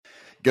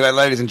G'day,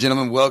 ladies and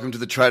gentlemen. Welcome to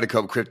the Trader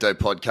Cobb Crypto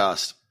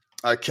Podcast.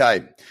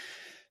 Okay,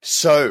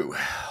 so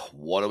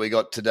what do we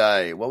got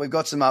today? Well, we've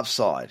got some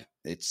upside.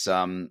 It's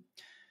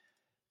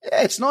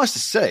it's nice to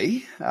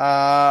see.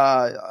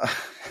 My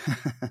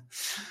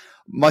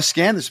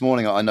scan this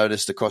morning, I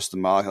noticed across the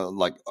market,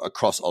 like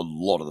across a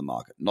lot of the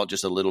market, not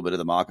just a little bit of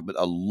the market, but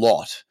a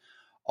lot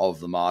of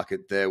the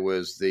market, there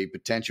was the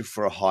potential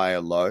for a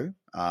higher low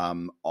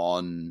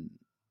on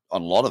a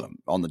lot of them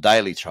on the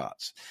daily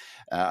charts.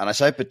 And I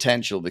say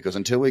potential because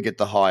until we get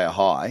the higher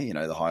high,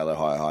 the higher low,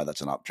 higher high,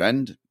 that's an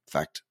uptrend.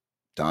 Fact,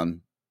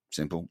 done,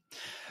 simple.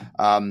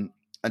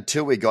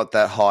 Until we got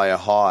that higher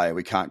high,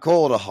 we can't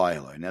call it a higher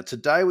low. Now,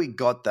 today we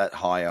got that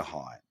higher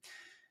high.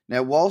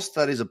 Now, whilst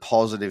that is a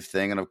positive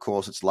thing, and of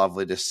course it's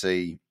lovely to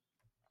see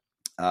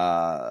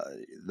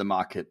the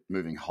market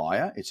moving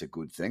higher, it's a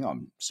good thing.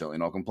 I'm certainly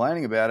not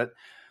complaining about it.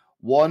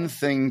 One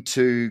thing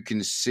to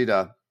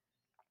consider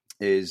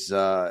is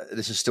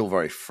this is still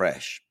very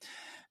fresh.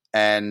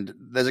 And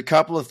there's a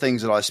couple of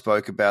things that I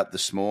spoke about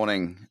this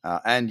morning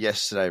and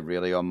yesterday,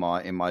 really,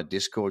 in my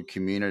Discord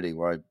community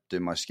where I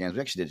do my scans. We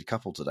actually did a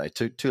couple today,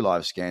 two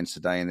live scans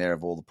today in there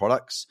of all the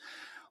products.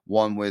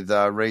 One with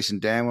Reese and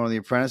Dan, one of the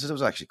apprentices. It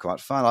was actually quite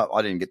fun.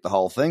 I didn't get the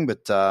whole thing,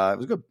 but it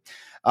was good.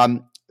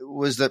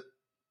 Was that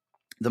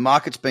the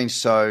market's been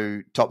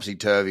so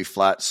topsy-turvy,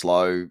 flat,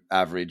 slow,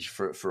 average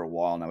for a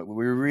while now.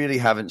 We really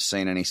haven't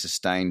seen any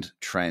sustained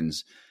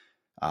trends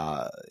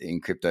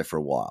in crypto for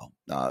a while.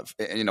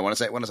 When I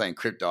say in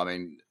crypto, I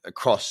mean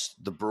across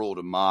the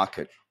broader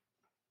market.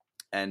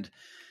 And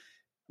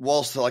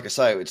whilst, like I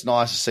say, it's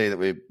nice to see that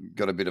we've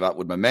got a bit of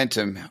upward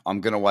momentum,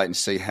 I'm going to wait and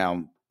see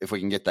if we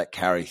can get that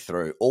carry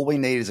through. All we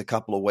need is a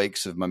couple of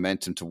weeks of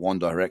momentum to one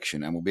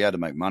direction and we'll be able to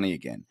make money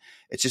again.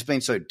 It's just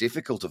been so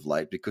difficult of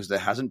late because there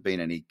hasn't been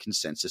any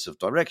consensus of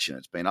direction.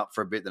 It's been up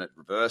for a bit, then it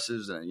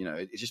reverses, and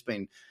it's just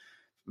been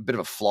a bit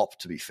of a flop,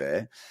 to be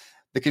fair.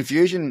 The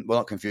confusion, well,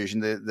 not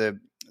confusion, the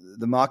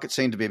market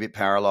seemed to be a bit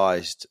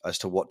paralyzed as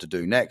to what to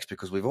do next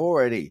because we've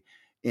already,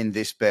 in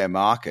this bear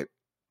market,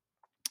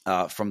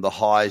 from the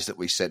highs that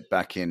we set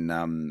back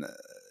in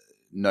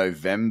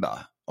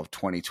November of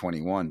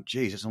 2021.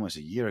 Geez, it's almost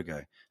a year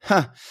ago.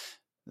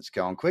 Let's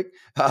go on quick.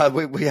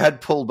 We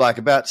had pulled back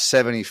about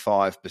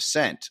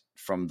 75%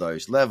 from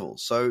those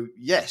levels. So,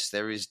 yes,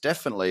 there is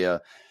definitely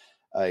a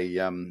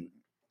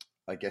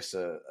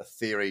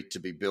theory to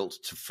be built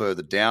to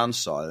further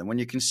downside. And when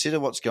you consider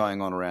what's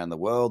going on around the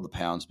world, the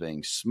pound's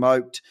being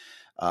smoked,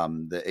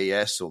 the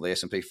ES or the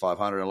S&P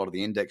 500, and a lot of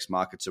the index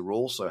markets are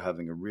also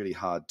having a really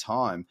hard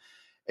time.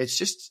 It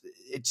just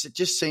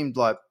seemed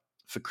like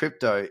for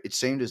crypto, it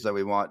seemed as though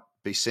we might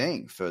be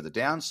seeing further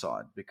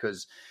downside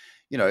because,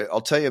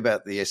 I'll tell you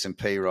about the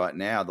S&P right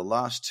now. The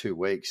last 2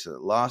 weeks, the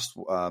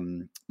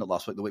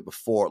week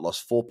before, it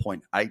lost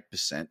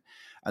 4.8%.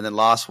 And then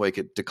last week,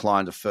 it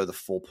declined a further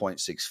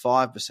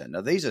 4.65%. Now,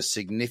 these are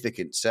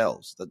significant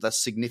sells.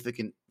 That's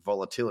significant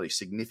volatility,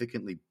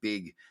 significantly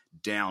big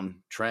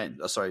downward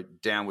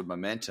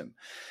momentum.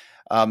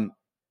 And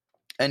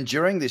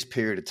during this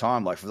period of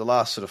time, like for the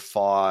last sort of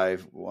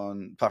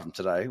apart from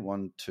today,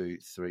 1, 2,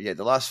 3,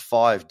 the last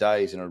 5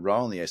 days in a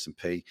row on the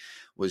S&P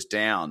was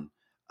down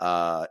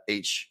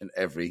each and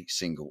every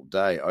single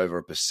day,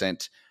 over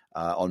 1%.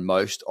 On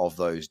most of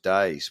those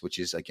days, which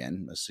is,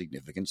 again, a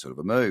significant sort of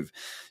a move.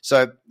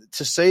 So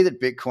to see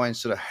that Bitcoin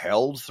sort of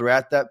held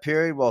throughout that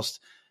period whilst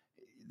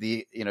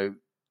the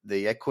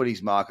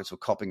equities markets were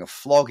copping a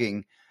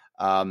flogging,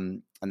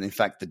 and in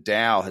fact the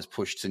Dow has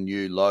pushed to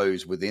new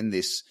lows within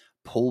this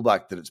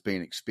pullback that it's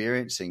been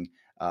experiencing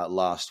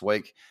last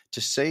week, to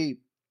see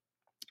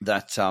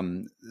that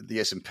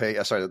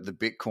the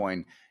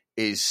Bitcoin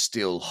is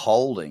still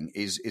holding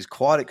is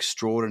quite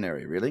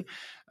extraordinary, really.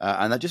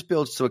 And that just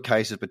builds to a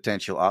case of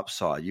potential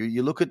upside.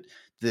 You look at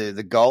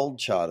the gold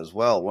chart as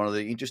well. One of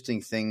the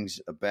interesting things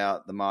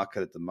about the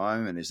market at the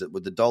moment is that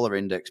with the dollar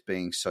index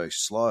being so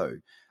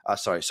strong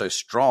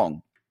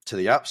to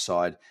the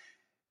upside,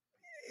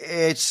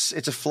 it's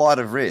a flight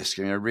of risk.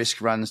 Risk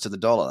runs to the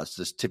dollar. That's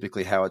just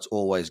typically how it's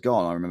always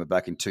gone. I remember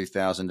back in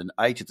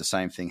 2008, the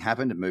same thing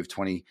happened. It moved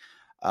 25%?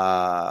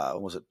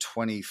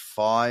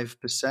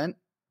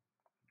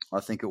 I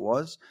think it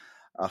was,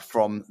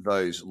 from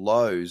those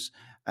lows.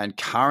 And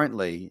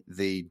currently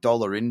the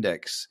dollar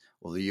index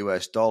or the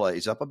US dollar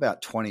is up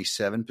about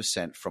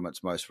 27% from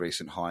its most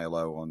recent high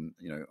low on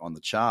the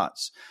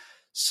charts.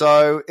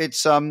 So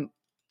it's a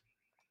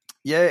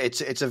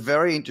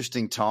very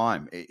interesting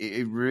time.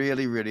 It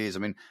really, really is. I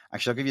mean,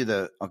 actually I'll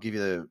give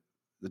you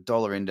the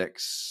dollar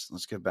index.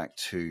 Let's go back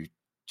to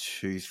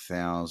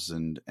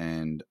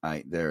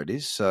 2008. There it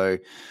is. So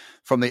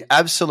from the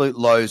absolute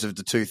lows of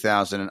the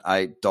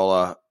 2008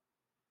 dollar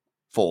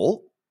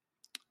fall,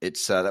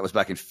 that was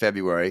back in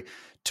February,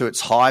 to its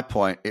high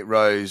point, it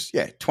rose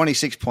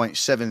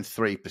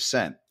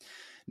 26.73%.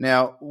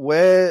 Now,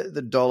 where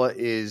the dollar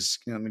is,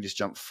 let me just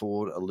jump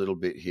forward a little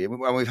bit here.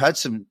 We've had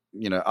some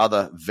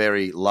other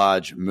very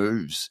large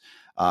moves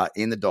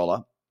in the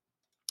dollar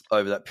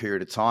over that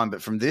period of time,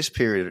 but from this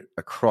period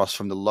across,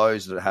 from the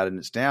lows that it had in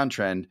its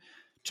downtrend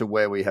to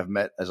where we have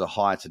met as a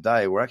high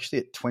today, we're actually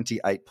at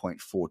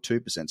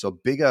 28.42%. So a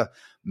bigger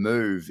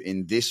move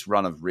in this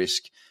run of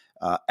risk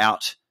a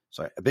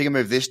bigger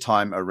move this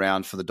time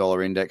around for the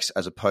dollar index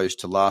as opposed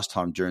to last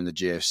time during the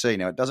GFC.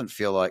 Now, it doesn't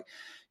feel like,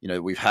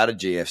 we've had a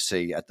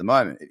GFC at the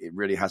moment. It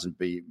really hasn't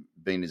been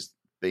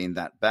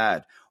that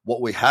bad.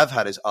 What we have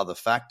had is other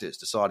factors,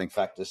 deciding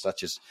factors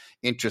such as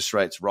interest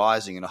rates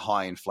rising in a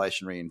high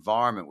inflationary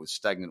environment with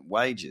stagnant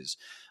wages,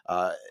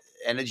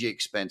 energy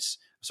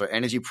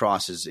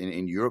prices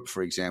in Europe,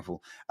 for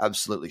example,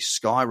 absolutely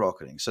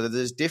skyrocketing. So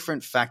there's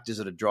different factors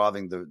that are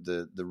driving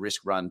the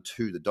risk run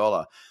to the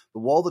dollar.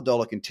 But while the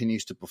dollar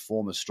continues to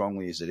perform as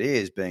strongly as it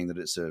is, being that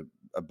it's a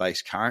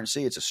base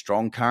currency, it's a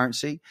strong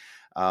currency,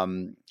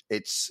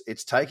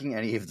 it's taking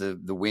any of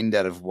the wind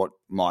out of what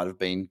might have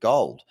been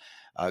gold.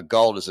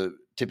 Gold has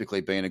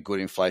typically been a good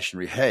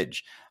inflationary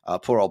hedge.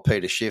 Poor old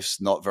Peter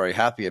Schiff's not very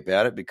happy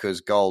about it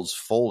because gold's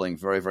falling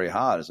very, very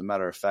hard. As a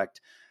matter of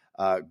fact,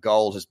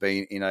 gold has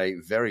been in a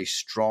very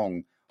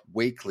strong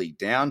weekly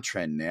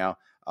downtrend now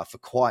for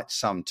quite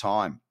some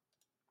time.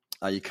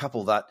 You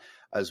couple that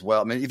as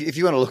well. I mean, if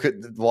you want to look at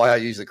why I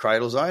use the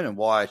cradle zone and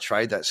why I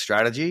trade that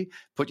strategy,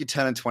 put your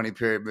 10 and 20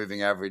 period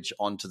moving average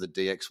onto the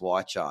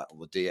DXY chart,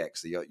 or the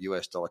DX, the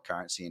US dollar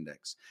currency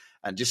index,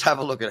 and just have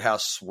a look at how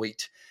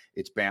sweet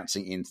it's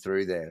bouncing in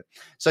through there.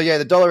 So yeah,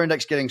 the dollar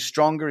index getting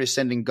stronger is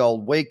sending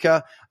gold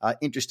weaker.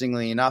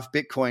 Interestingly enough,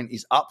 Bitcoin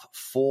is up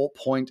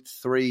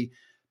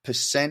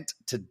 4.3%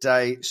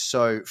 today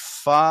so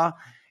far.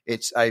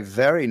 It's a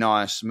very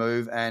nice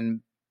move,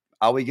 and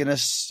are we going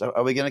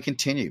to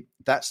continue?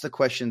 That's the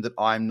question that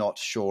I'm not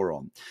sure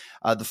on.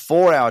 The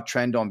 4-hour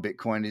trend on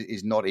Bitcoin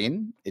is not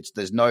in.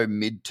 There's no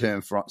mid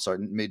time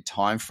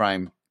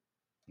frame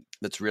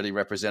that's really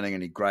representing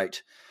any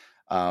great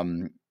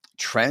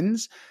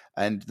trends.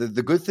 And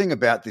the good thing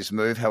about this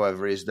move,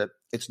 however, is that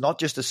it's not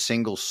just a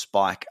single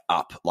spike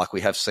up like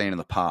we have seen in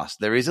the past.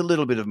 There is a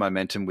little bit of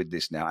momentum with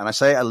this now. And I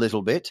say a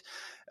little bit.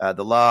 There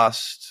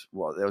was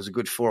a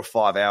good 4 or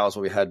 5 hours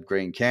where we had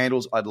green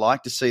candles. I'd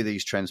like to see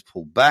these trends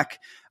pull back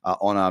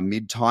on our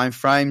mid time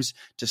frames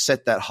to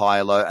set that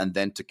higher low and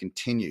then to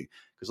continue.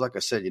 Because like I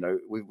said,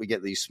 we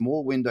get these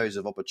small windows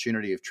of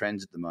opportunity of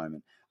trends at the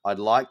moment. I'd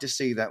like to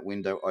see that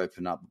window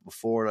open up. But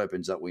before it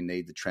opens up, we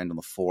need the trend on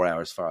the 4 hour,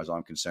 as far as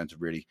I'm concerned, to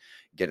really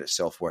get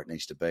itself where it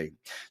needs to be.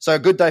 So a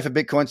good day for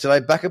Bitcoin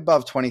today, back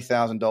above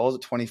 $20,000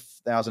 at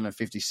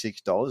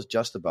 $20,056,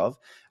 just above,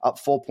 up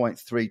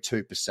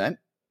 4.32%.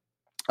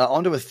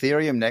 Onto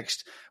Ethereum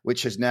next,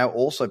 which has now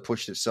also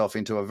pushed itself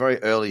into a very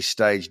early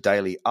stage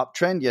daily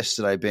uptrend,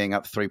 yesterday being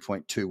up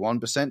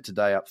 3.21%,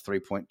 today up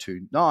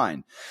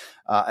 3.29%.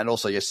 And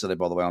also yesterday,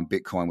 by the way, on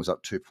Bitcoin was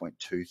up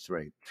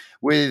 2.23%.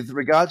 With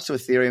regards to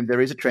Ethereum,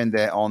 there is a trend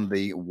there on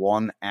the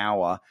 1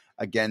 hour.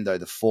 Again, though,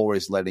 the 4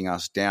 is letting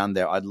us down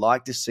there. I'd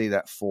like to see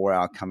that 4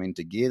 hour come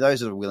into gear.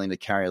 Those that are willing to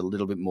carry a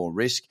little bit more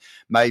risk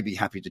may be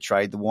happy to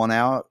trade the 1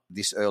 hour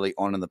this early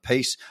on in the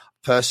piece.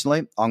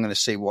 Personally, I'm going to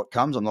see what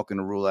comes. I'm not going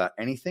to rule out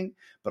anything,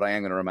 but I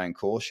am going to remain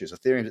cautious.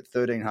 Ethereum's at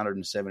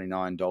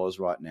 $1,379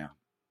 right now.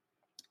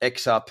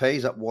 XRP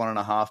is up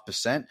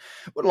 1.5%.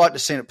 Would like to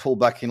see it pull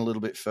back in a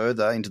little bit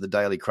further into the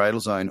daily cradle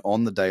zone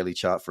on the daily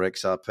chart for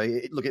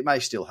XRP. It may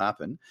still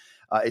happen.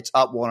 It's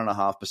up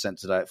 1.5%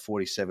 today at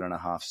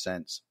 47.5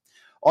 cents.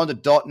 On to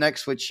DOT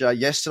next, which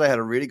yesterday had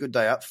a really good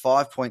day, up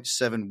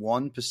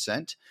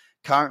 5.71%.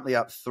 Currently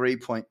up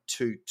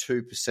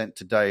 3.22%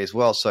 today as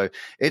well. So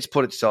it's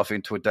put itself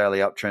into a daily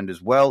uptrend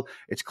as well.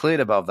 It's cleared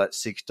above that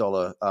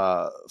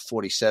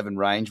 $6.47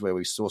 range where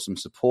we saw some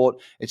support.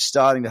 It's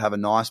starting to have a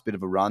nice bit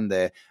of a run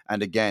there.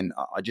 And again,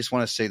 I just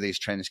want to see these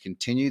trends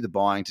continue, the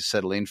buying to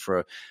settle in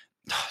for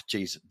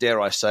dare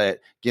I say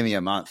it, give me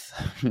a month.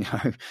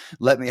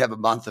 Let me have a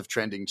month of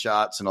trending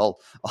charts, and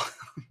I'll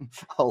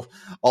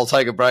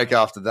take a break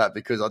after that,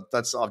 because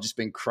I've just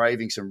been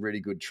craving some really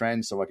good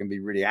trends so I can be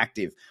really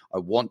active. I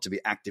want to be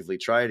actively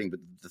trading, but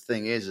the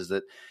thing is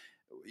that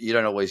you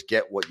don't always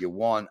get what you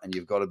want, and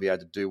you've got to be able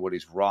to do what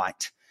is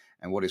right.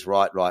 And what is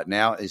right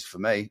now is, for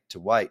me, to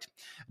wait.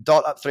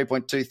 DOT up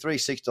 3.23,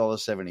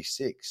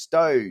 $6.76.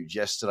 Doge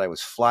yesterday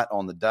was flat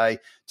on the day.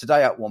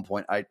 Today up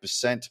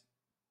 1.8%.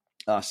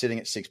 Sitting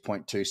at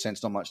 6.2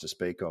 cents, not much to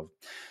speak of.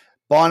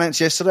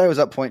 Binance yesterday was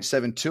up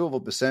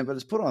 0.72%, but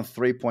it's put on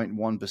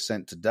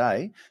 3.1%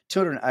 today.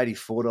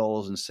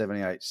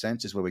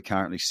 $284.78 is where we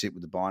currently sit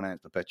with the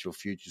Binance Perpetual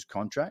Futures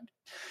contract.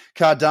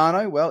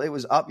 Cardano, well, it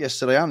was up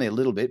yesterday only a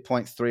little bit,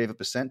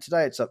 0.3%.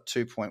 Today it's up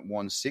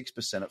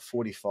 2.16% at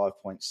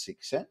 45.6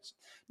 cents.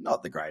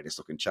 Not the greatest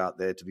looking chart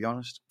there, to be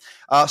honest.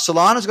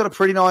 Solana's got a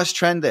pretty nice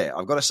trend there,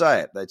 I've got to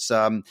say it. It's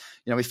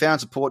we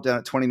found support down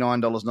at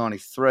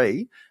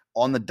 $29.93.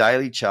 On the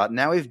daily chart.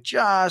 Now we've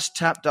just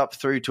tapped up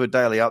through to a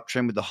daily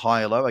uptrend with the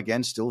higher low.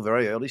 Again, still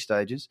very early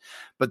stages,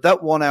 But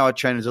that 1 hour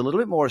trend is a little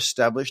bit more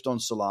established on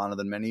Solana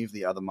than many of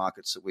the other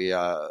markets that we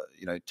are,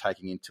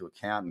 taking into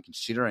account and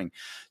considering.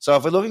 So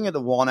if we're looking at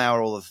the 1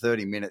 hour or the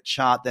 30-minute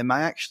chart, there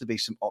may actually be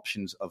some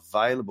options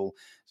available.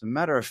 As a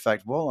matter of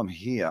fact, while I'm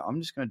here, I'm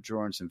just going to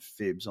draw in some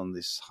fibs on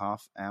this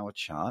half-hour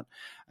chart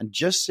and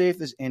just see if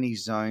there's any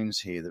zones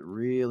here that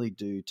really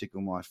do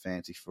tickle my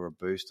fancy for a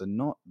booster.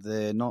 Not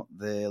there, not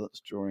there. Let's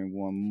draw in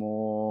one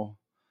more.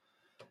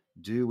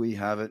 Do we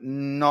have it?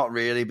 Not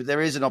really, but there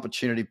is an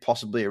opportunity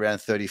possibly around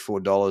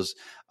 $34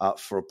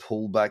 for a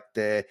pullback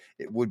there.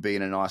 It would be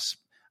in a nice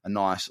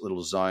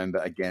little zone,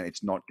 but again,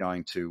 it's not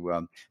going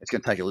to. It's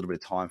going to take a little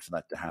bit of time for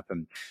that to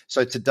happen.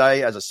 So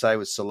today, as I say,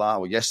 with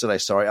Solana, or yesterday,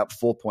 sorry, up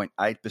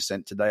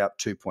 4.8%. Today, up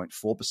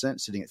 2.4%,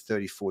 sitting at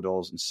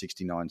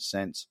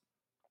 $34.69.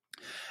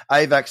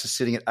 AVAX is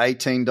sitting at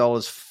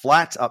 $18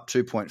 flat, up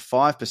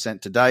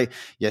 2.5% today.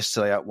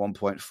 Yesterday, up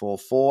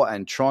 1.44%.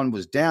 And Tron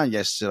was down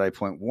yesterday,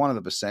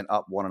 0.1%,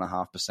 up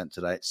 1.5%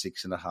 today at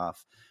 6.5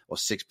 or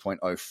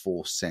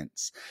 6.04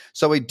 cents.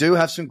 So we do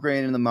have some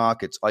green in the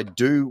markets. I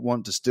do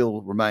want to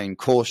still remain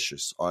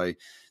cautious. There's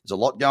a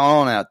lot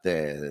going on out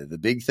there. The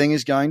big thing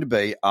is going to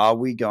be, are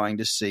we going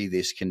to see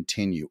this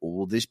continue? Or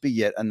will this be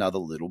yet another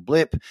little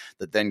blip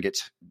that then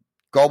gets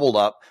gobbled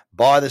up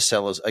by the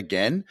sellers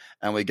again,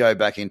 and we go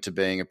back into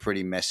being a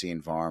pretty messy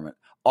environment?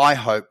 I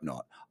hope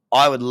not.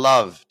 I would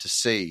love to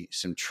see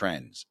some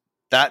trends.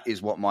 That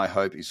is what my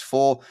hope is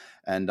for,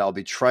 and I'll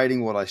be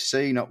trading what I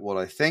see, not what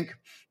I think.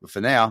 But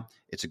for now,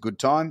 it's a good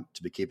time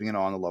to be keeping an eye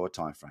on the lower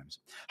time frames.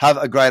 Have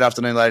a great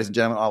afternoon, ladies and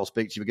gentlemen. I will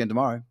speak to you again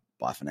tomorrow.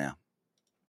 Bye for now.